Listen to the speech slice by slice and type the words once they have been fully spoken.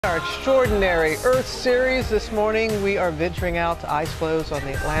Our extraordinary Earth series this morning, we are venturing out to ice floes on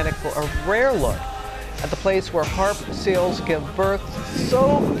the Atlantic for a rare look at the place where harp seals give birth.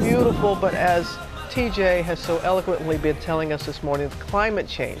 So beautiful, but as TJ has so eloquently been telling us this morning, climate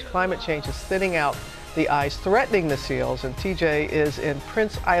change is thinning out the ice, threatening the seals, and TJ is in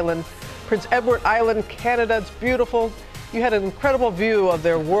Prince Edward Island, Canada. It's beautiful. You had an incredible view of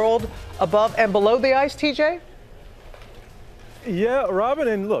their world above and below the ice, TJ? Yeah, Robin,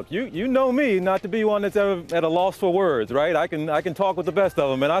 and look, you know me not to be one that's ever at a loss for words, right? I can talk with the best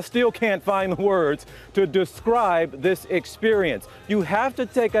of them, and I still can't find the words to describe this experience. You have to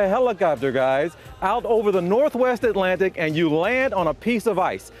take a helicopter, guys, out over the Northwest Atlantic, and you land on a piece of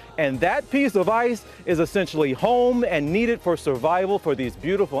ice. And that piece of ice is essentially home and needed for survival for these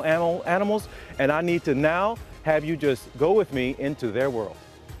beautiful animals. And I need to now have you just go with me into their world.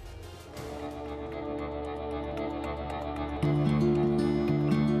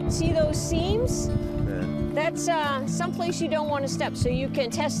 See those seams? That's someplace you don't want to step, so you can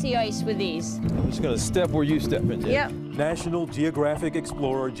test the ice with these. I'm just going to step where you step in, Jen. Yep. National Geographic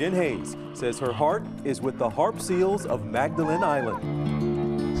explorer Jen Hayes says her heart is with the harp seals of Magdalen Island.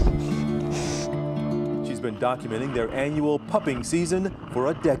 She's been documenting their annual pupping season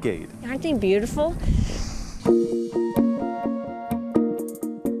for a decade. Aren't they beautiful?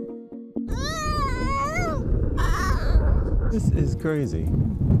 This is crazy.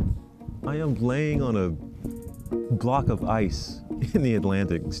 I am laying on a block of ice in the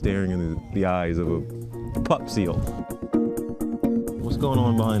Atlantic, staring into the eyes of a pup seal. What's going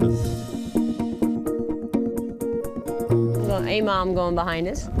on behind us? We've got a mom going behind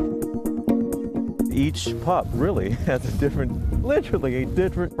us. Each pup really has literally a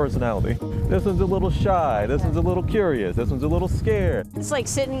different personality. This one's a little shy, this one's a little curious, this one's a little scared. It's like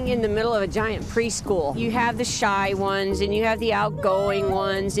sitting in the middle of a giant preschool. You have the shy ones, and you have the outgoing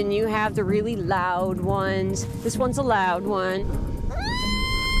ones, and you have the really loud ones. This one's a loud one.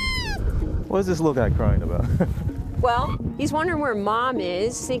 What is this little guy crying about? Well, he's wondering where mom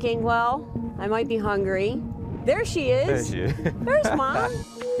is, thinking, well, I might be hungry. There she is. There she is. There's mom.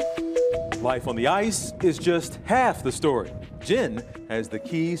 Life on the ice is just half the story. Jen has the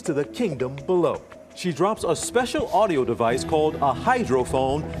keys to the kingdom below. She drops a special audio device called a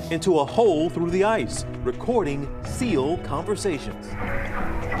hydrophone into a hole through the ice, recording seal conversations.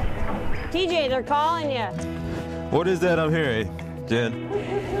 TJ, they're calling you. What is that I'm hearing, Jen?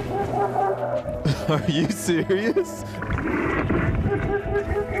 Are you serious?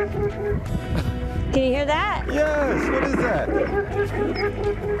 Can you hear that? Yes, what is that?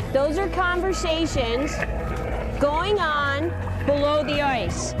 Those are conversations going on below the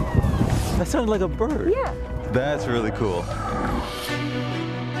ice. That sounds like a bird. Yeah. That's really cool.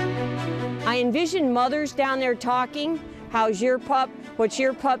 I envision mothers down there talking. How's your pup? What's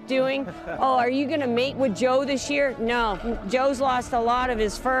your pup doing? Oh, are you gonna mate with Joe this year? No, Joe's lost a lot of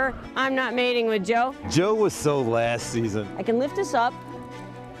his fur. I'm not mating with Joe. Joe was so last season. I can lift this up,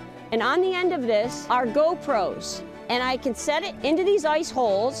 and on the end of this are GoPros, and I can set it into these ice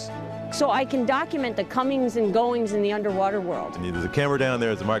holes so I can document the comings and goings in the underwater world. There's a camera down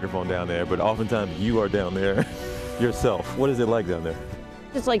there, there's a microphone down there, but oftentimes you are down there yourself. What is it like down there?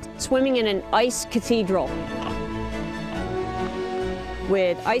 It's like swimming in an ice cathedral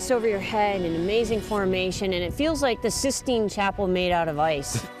with ice over your head and amazing formation, and it feels like the Sistine Chapel made out of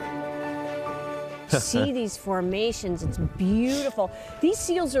ice. See these formations, it's beautiful. These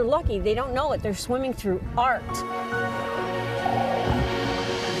seals are lucky, they don't know it, they're swimming through art.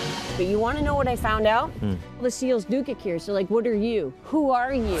 But you want to know what I found out? The seals do get curious. They're like, what are you? Who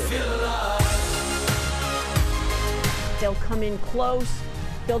are you? They'll come in close.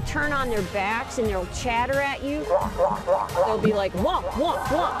 They'll turn on their backs and they'll chatter at you. They'll be like, womp, womp,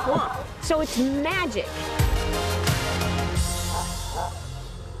 womp, womp. So it's magic.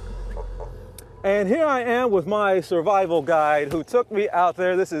 And here I am with my survival guide who took me out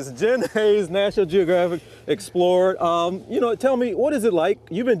there. This is Jen Hayes, National Geographic explorer. Tell me, what is it like?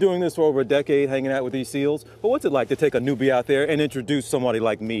 You've been doing this for over a decade, hanging out with these seals. But what's it like to take a newbie out there and introduce somebody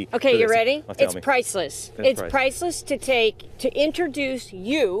like me? Okay, you ready? Oh, it's priceless. It's priceless to introduce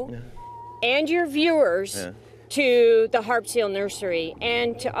you and your viewers to the Harp Seal Nursery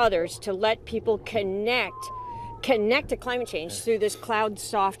and to others, to let people connect to climate change through this cloud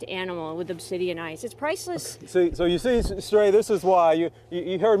soft animal with obsidian ice. It's priceless. So you see, Stray, this is why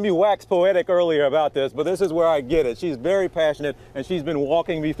you heard me wax poetic earlier about this, but this is where I get it. She's very passionate, and she's been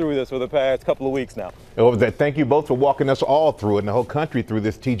walking me through this for the past couple of weeks now. Well, thank you both for walking us all through it and the whole country through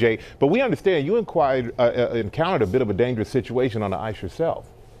this, TJ. But we understand you encountered a bit of a dangerous situation on the ice yourself.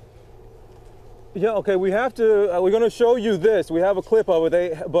 Yeah, okay, we have to, we're going to show you this. We have a clip of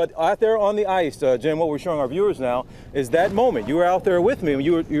it, but out there on the ice, Jim, what we're showing our viewers now is that moment. You were out there with me, and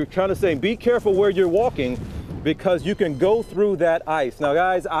you're trying to say, be careful where you're walking, because you can go through that ice. Now,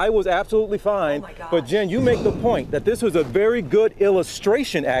 guys, I was absolutely fine, but Jen, you make the point that this was a very good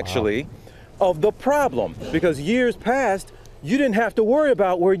illustration, actually, of the problem, because years past, you didn't have to worry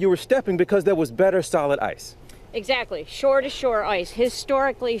about where you were stepping because there was better solid ice. Exactly, shore-to-shore ice,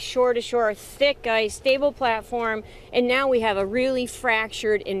 historically shore-to-shore, thick ice, stable platform, and now we have a really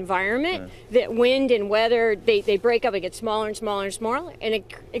fractured environment that wind and weather, they break up, it gets smaller and smaller and smaller, and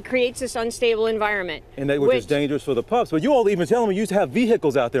it creates this unstable environment. And which is dangerous for the pups. But you all even telling me you used to have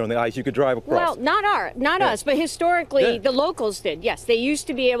vehicles out there on the ice you could drive across. Well, not us, but historically the locals did, yes. They used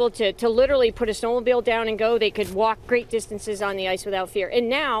to be able to literally put a snowmobile down and go. They could walk great distances on the ice without fear. And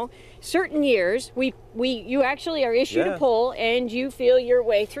now, certain years, you actually are issued a pole and you feel your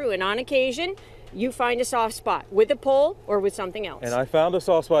way through. And on occasion, you find a soft spot with a pole or with something else. And I found a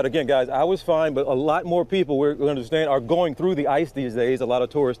soft spot. Again, guys, I was fine, but a lot more people, we understand, are going through the ice these days. A lot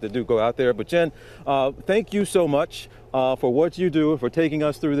of tourists that do go out there. But Jen, thank you so much for what you do, for taking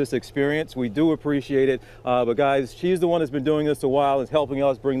us through this experience. We do appreciate it. But guys, she's the one that's been doing this a while and is helping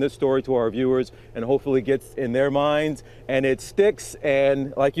us bring this story to our viewers and hopefully gets in their minds and it sticks.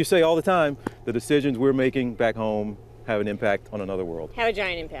 And like you say all the time, the decisions we're making back home have an impact on another world. Have a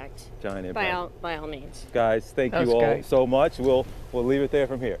giant impact. Giant impact. By all means. Guys, thank you all so much. We'll leave it there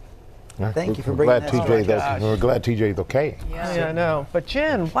from here. Thank you for bringing that story. We're glad TJ's okay. Yeah, I know. But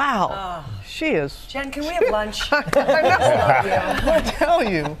Jen, wow, she is. Jen, can we have lunch? I know. I tell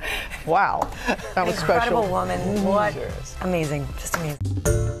you, wow, that was Incredible special. woman. What? Amazing. Just amazing.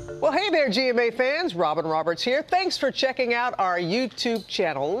 Well, hey there, GMA fans. Robin Roberts here. Thanks for checking out our YouTube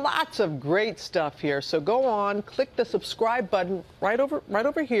channel. Lots of great stuff here. So go on, click the subscribe button right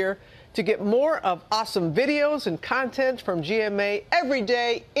over here to get more of awesome videos and content from GMA every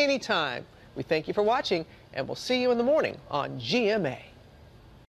day, anytime. We thank you for watching, and we'll see you in the morning on GMA.